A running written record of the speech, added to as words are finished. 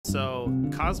So,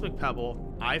 Cosmic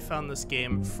Pebble, I found this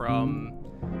game from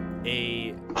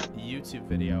a YouTube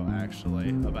video,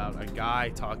 actually, about a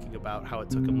guy talking about how it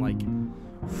took him like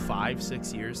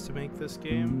 5-6 years to make this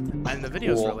game, and the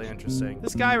video is really interesting.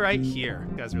 This guy right here,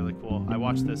 this guy's really cool. I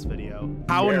watched this video.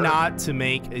 How not to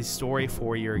make a story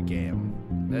for your game.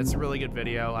 It's a really good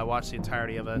video. I watched the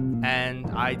entirety of it, and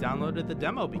I downloaded the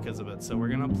demo because of it, so we're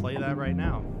gonna play that right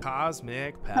now.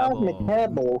 Cosmic Pebble. Cosmic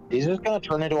Pebble. Is this gonna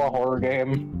turn into a horror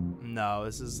game? No,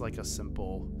 this is like a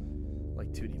simple,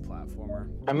 like 2D platformer.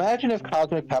 Imagine if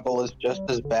Cosmic Pebble is just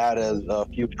as bad as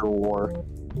Future War.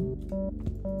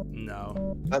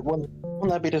 No. Wouldn't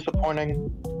that be disappointing?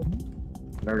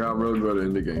 I got Road Road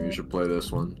Indie Game. You should play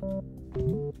this one.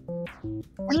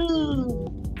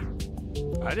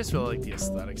 I just really like the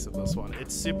aesthetics of this one.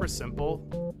 It's super simple,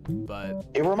 but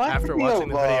it reminds after me watching of,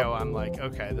 the video, I'm like,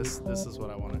 okay, this is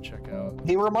what I want to check out.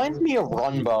 He reminds me of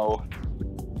Runbow.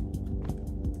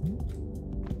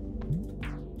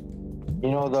 You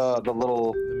know the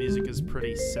little. The music is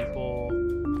pretty simple.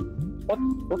 What's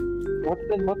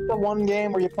the one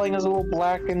game where you're playing as a little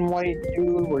black and white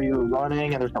dude where you're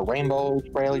running and there's a rainbow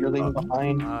trail you're leaving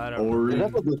behind? I don't know. Ori.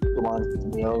 That's what this reminds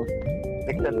me of.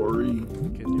 Except Ori.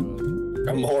 Can do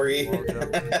Amori.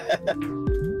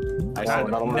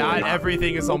 Not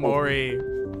everything is Omori.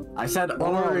 I said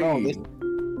Ori. No,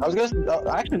 I was gonna.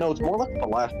 Actually, no. It's more like the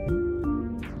last.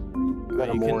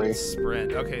 You can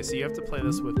sprint. Okay, so you have to play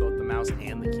this with both the mouse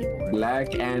and the keyboard.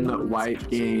 Black and white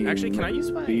game. Actually, can I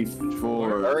use my...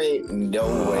 Before. Alright, no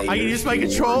way. I can use my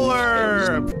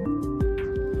controller!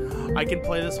 I can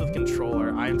play this with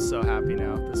controller. I'm so happy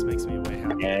now. This makes me way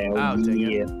happy. Oh,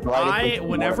 dang it.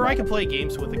 Whenever I can play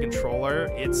games with a controller,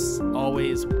 it's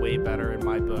always way better in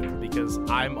my book because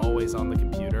I'm always on the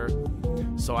computer.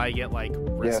 So I get, like,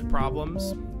 wrist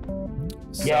problems.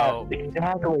 So, yeah,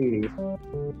 exactly.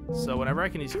 So whenever I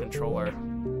can use a controller,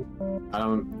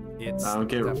 it's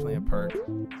definitely a perk.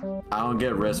 I don't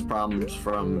get wrist problems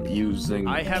from using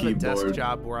I have keyboard. a desk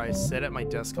job where I sit at my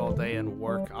desk all day and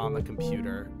work on the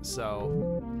computer.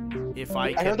 So if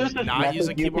I can not use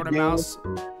a keyboard and mouse,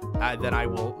 then I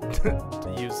will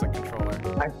use the controller.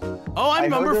 Oh, I'm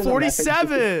number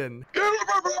 47!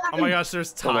 Oh my gosh,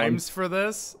 there's times for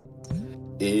this?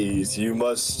 Is you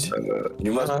must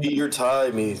beat your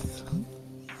time, Eth.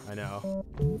 I know.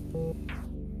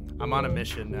 I'm on a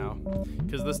mission now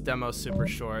because this demo's super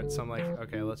short, so I'm like,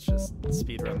 okay, let's just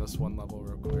speedrun this one level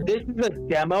real quick. This is a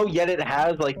demo, yet it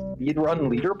has like speedrun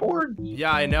leaderboards.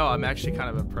 Yeah, I know. I'm actually kind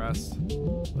of impressed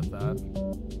with that.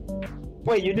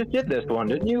 Wait, you just did this one,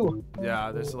 didn't you?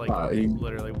 Yeah, there's like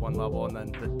literally one level and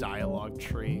then the dialogue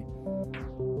tree.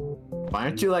 Why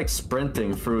aren't you like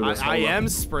sprinting through this? I am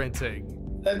sprinting.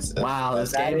 Wow,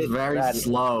 this game is very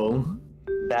slow.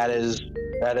 That is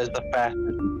the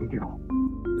fastest you can go.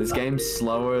 This game's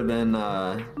slower than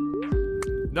No!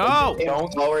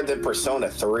 It's slower than Persona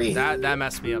 3. That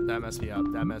messed me up. That messed me up.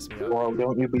 Well,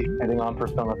 don't you be heading on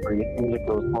Persona 3. It seems like it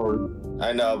goes hard.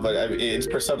 I know, but it's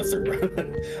Persona 3.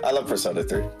 I love Persona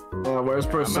 3. Where's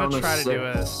Persona? I'm gonna try to do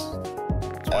it.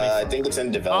 I think it's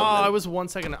in development. Oh, I was 1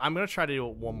 second. I'm gonna try to do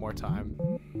it one more time.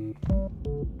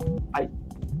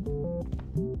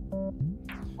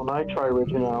 When I try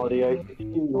originality, I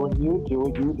succeed. When you do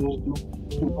it, you just do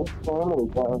stupid family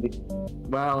quality.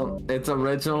 Well, it's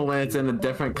original when it's in a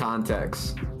different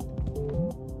context.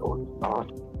 No, it's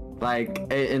not.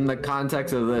 Like in the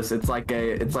context of this, it's like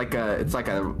a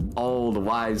old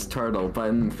wise turtle, but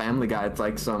in Family Guy, it's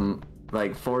like some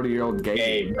like 40-year-old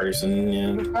gay person.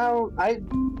 Yeah. Well,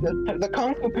 the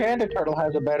Kung Fu Panda turtle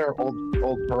has a better old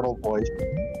turtle voice.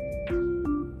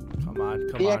 Come on.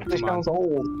 He actually sounds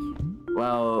old.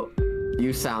 Well,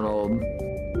 you sound old.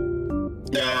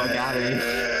 Yo, got it.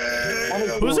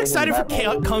 Who's excited for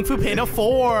Kung Fu Panda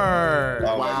 4?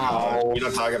 Oh wow. We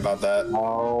don't talk about that.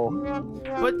 Oh.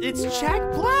 But it's Jack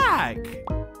Black.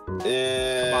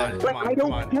 Come on, I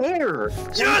don't care.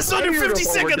 Yes, under 50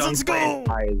 seconds. Let's go.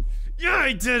 Yeah,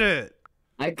 I did it.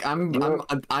 I'm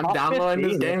downloading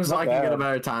this game so I can get a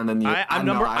better time than you.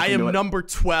 I am number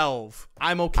 12.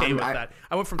 I'm okay with that.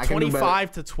 I went from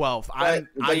 25 to 12.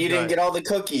 But you didn't get all the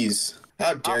cookies.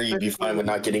 How dare you be fine with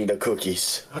not getting the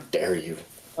cookies? How dare you?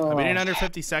 I made it under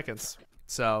 50 seconds,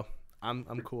 so I'm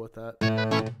cool with that.